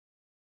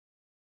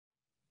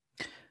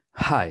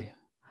Hi,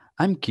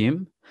 I'm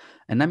Kim,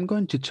 and I'm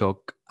going to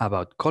talk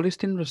about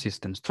colistin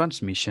resistance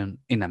transmission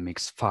in a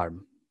mixed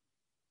farm.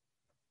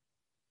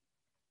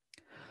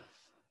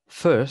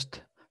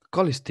 First,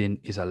 colistin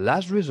is a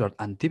last resort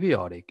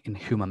antibiotic in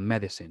human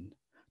medicine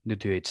due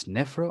to its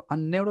nephro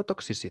and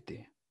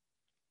neurotoxicity.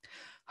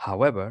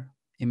 However,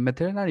 in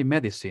veterinary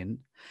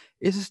medicine,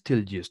 it is still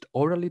used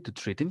orally to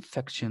treat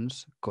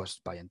infections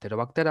caused by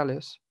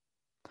Enterobacterales,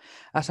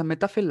 as a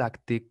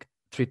metaphylactic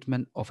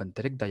treatment of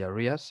enteric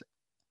diarrheas,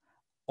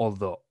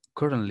 although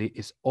currently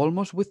is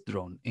almost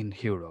withdrawn in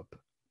Europe.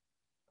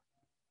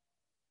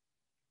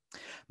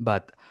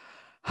 But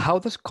how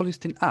does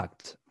colistin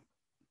act?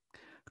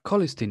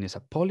 Colistin is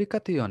a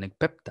polycationic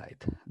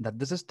peptide that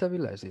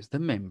destabilizes the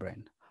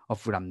membrane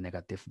of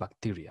gram-negative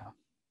bacteria.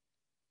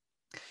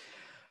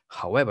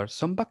 However,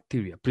 some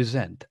bacteria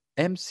present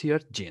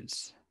MCR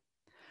genes,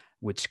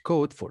 which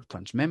code for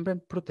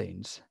transmembrane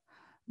proteins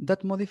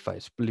that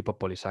modifies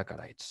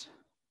lipopolysaccharides.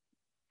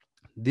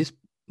 This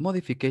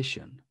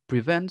modification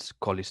prevents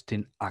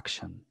colistin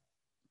action.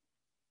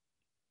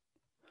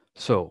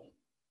 So,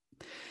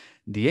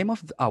 the aim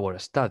of our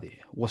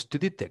study was to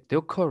detect the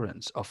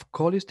occurrence of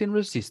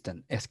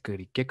colistin-resistant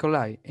Escherichia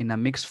coli in a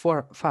mixed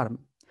farm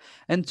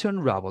and to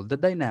unravel the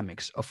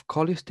dynamics of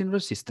colistin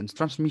resistance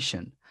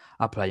transmission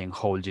applying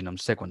whole genome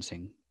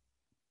sequencing.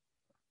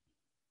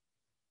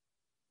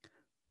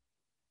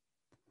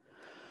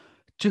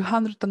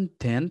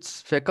 210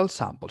 fecal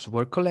samples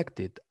were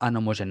collected and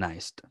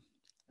homogenized.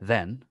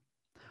 Then,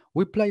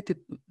 we plated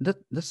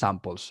the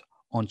samples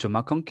onto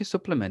McConkey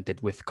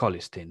supplemented with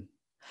colistin,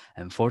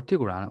 and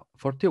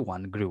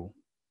 41 grew.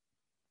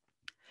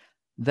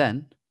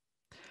 Then,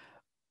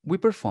 we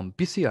performed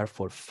PCR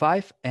for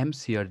 5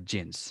 MCR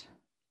genes,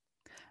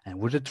 and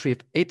we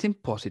retrieved 18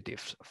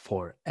 positives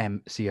for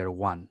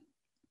MCR1.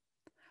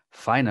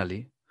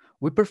 Finally,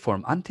 we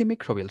performed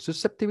antimicrobial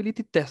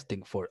susceptibility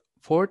testing for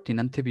 14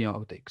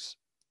 antibiotics,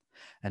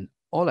 and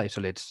all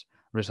isolates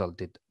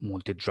resulted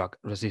multidrug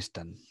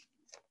resistant.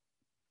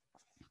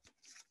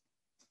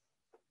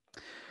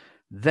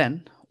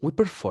 Then, we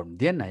performed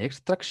DNA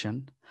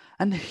extraction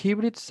and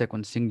hybrid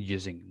sequencing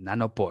using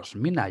Nanopore's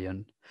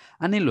MinION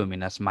and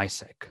Illumina's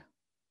rna-seq.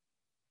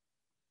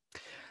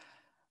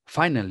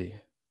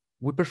 Finally,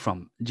 we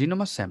perform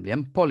genome assembly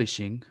and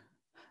polishing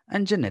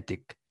and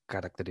genetic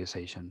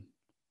characterization.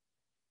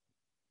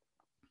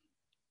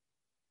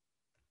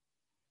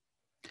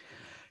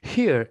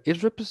 Here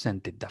is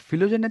represented the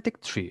phylogenetic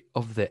tree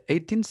of the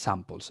 18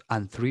 samples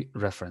and 3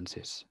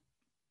 references.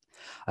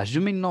 As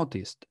you may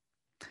notice,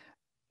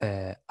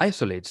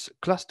 isolates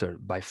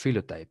clustered by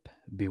phylotype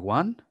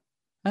B1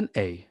 and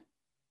A.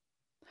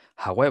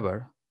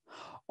 However,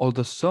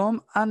 although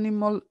some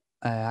animal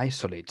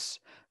isolates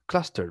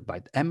clustered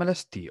by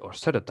MLST or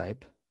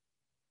serotype,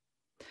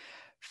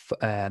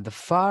 the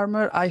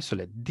farmer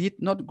isolate did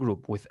not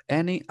group with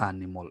any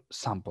animal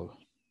sample.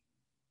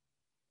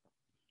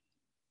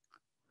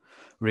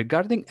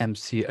 Regarding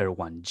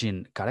MCR1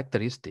 gene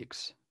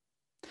characteristics,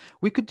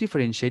 we could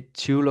differentiate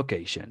 2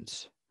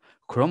 locations,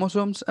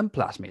 chromosomes and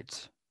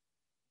plasmids.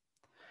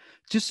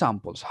 2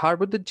 samples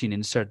harbored the gene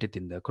inserted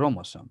in the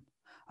chromosome,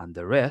 and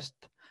the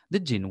rest, the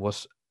gene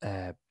was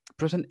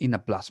present in a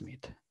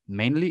plasmid,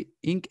 mainly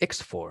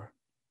INK-X4.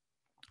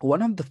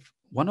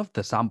 One of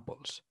the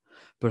samples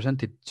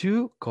presented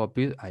 2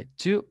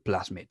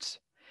 plasmids,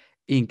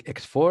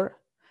 INK-X4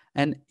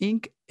 and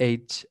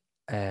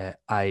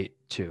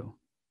INK-HI2.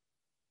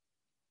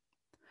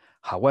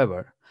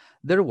 However,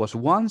 there was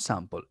one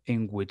sample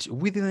in which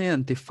we didn't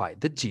identify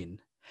the gene,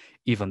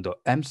 even though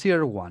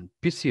MCR1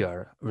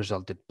 PCR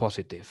resulted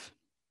positive.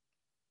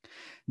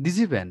 This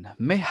event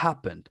may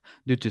happen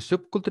due to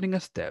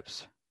subculturing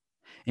steps,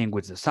 in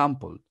which the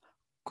sample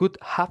could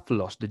have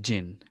lost the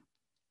gene.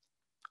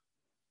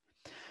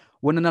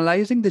 When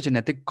analyzing the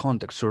genetic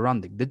context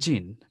surrounding the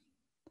gene,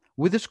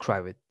 we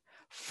described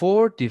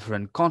 4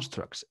 different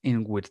constructs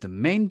in which the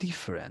main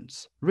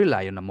difference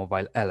rely on a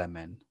mobile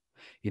element,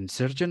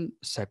 insertion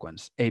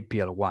sequence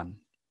APL1.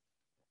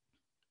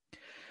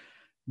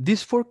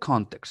 These 4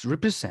 contexts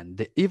represent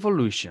the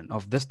evolution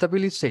of the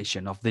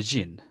stabilization of the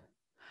gene,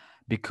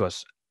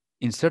 because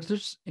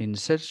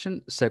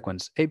insertion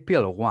sequence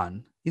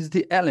APL1 is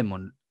the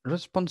element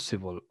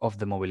responsible of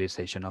the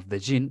mobilization of the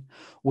gene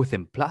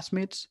within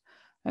plasmids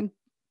and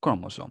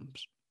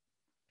chromosomes.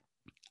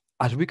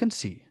 As we can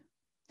see,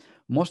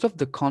 most of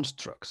the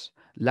constructs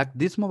lack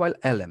this mobile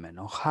element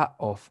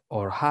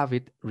or have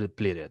it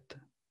repleted,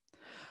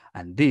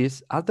 and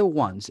these are the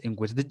ones in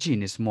which the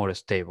gene is more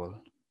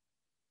stable.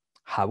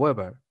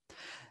 However,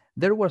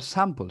 there were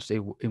samples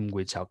in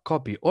which a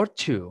copy or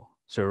 2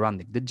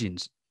 surrounding the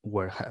genes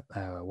were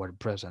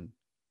present,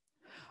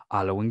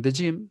 allowing the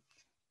gene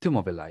to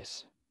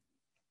mobilize.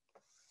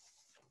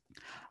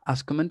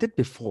 As commented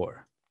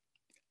before,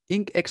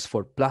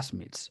 INK-X4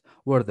 plasmids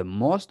were the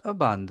most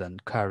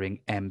abundant carrying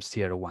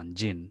MCR1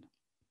 gene.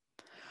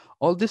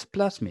 All these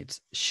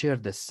plasmids share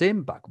the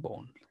same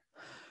backbone,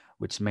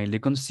 which mainly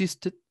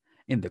consisted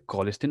in the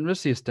colistin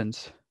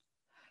resistance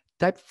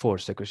type 4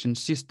 secretion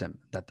system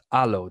that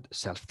allowed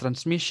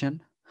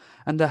self-transmission,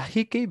 and a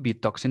HKB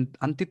toxin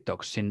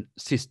antitoxin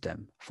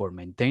system for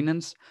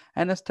maintenance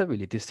and a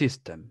stability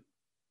system.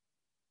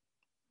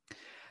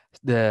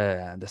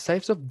 The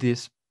size of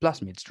these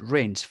plasmids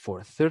range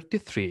from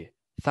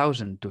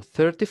 33,000 to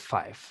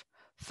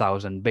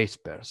 35,000 base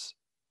pairs,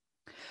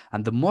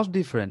 and the most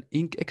different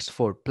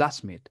INK-X4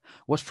 plasmid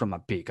was from a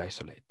pig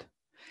isolate.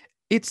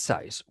 Its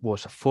size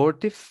was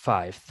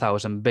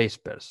 45,000 base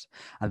pairs,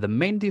 and the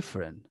main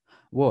difference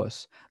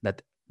was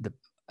that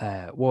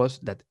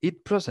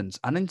it presents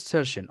an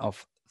insertion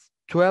of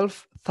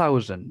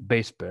 12,000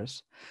 base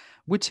pairs,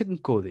 which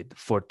encoded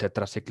for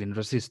tetracycline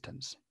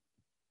resistance.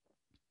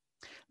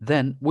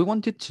 Then we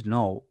wanted to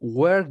know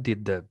where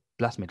did the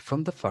plasmid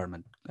from the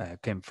farmer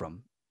came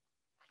from.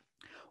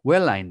 We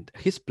aligned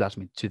his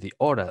plasmid to the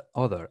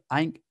other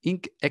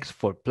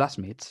INK-X4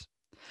 plasmids,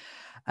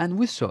 and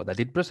we saw that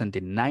it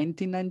presented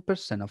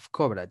 99% of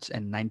coverage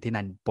and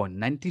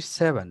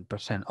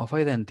 99.97% of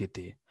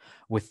identity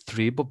with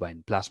 3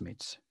 bovine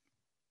plasmids.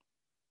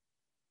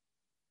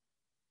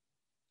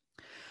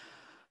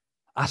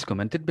 As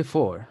commented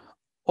before,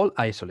 all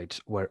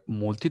isolates were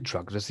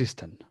multi-drug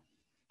resistant.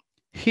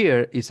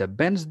 Here is a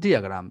benz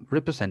diagram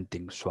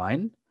representing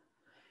swine,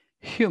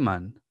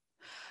 human,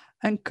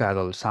 and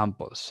cattle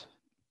samples.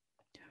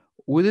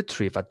 We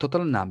retrieved a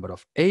total number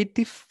of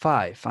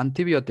 85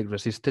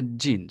 antibiotic-resistant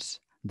genes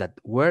that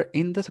were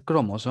in the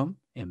chromosome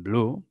in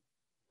blue,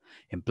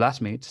 in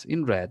plasmids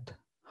in red,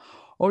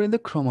 or in the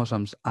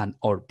chromosomes and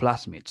or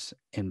plasmids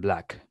in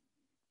black.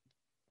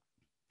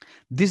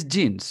 These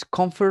genes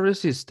confer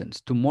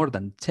resistance to more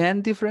than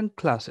 10 different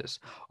classes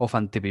of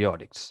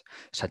antibiotics,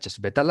 such as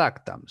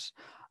beta-lactams,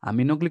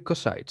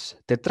 aminoglycosides,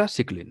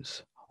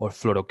 tetracyclines, or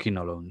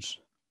fluoroquinolones.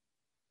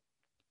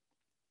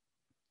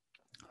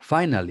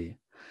 Finally,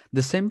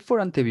 the same for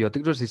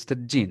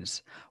antibiotic-resistant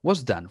genes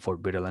was done for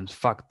virulence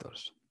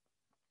factors.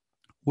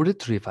 We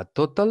retrieved a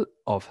total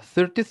of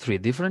 33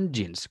 different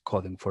genes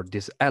coding for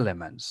these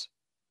elements.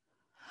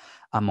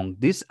 Among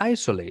these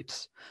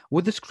isolates,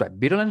 we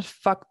describe virulence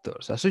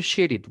factors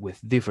associated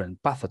with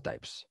different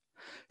pathotypes,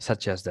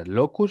 such as the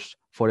locus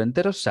for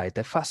enterocyte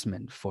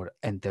effacement for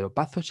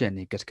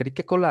enteropathogenic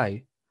Escherichia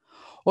coli,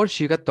 or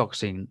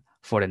Shiga-toxin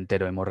for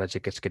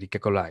enterohemorrhagic Escherichia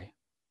coli.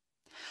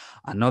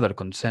 Another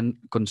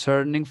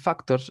concerning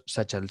factors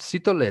such as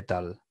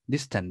cytolethal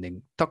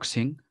distending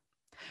toxin,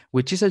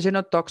 which is a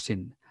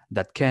genotoxin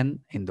that can,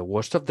 in the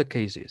worst of the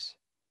cases,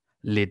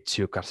 lead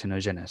to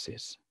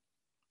carcinogenesis.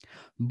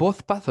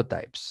 Both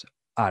pathotypes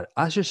are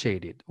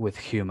associated with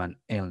human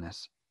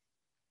illness.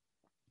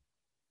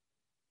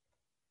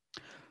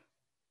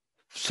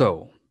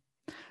 So,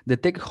 the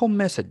take-home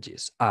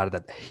messages are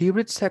that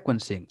hybrid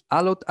sequencing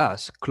allowed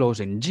us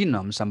closing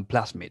genomes and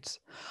plasmids,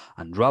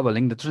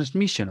 unraveling the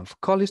transmission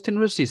of colistin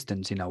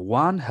resistance in a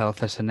One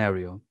Health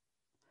scenario.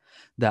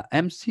 The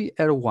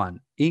MCR1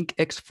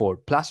 INK-X4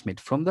 plasmid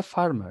from the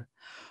farmer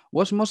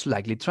was most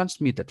likely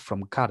transmitted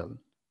from cattle.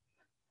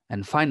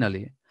 And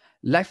finally,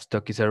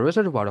 livestock is a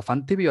reservoir of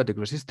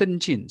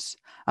antibiotic-resistant genes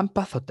and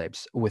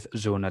pathotypes with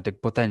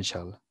zoonotic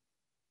potential.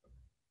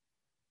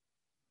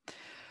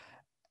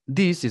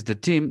 This is the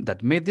team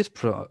that made this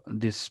project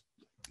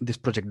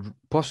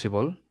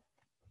possible,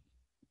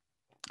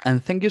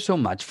 and thank you so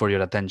much for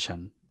your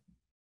attention.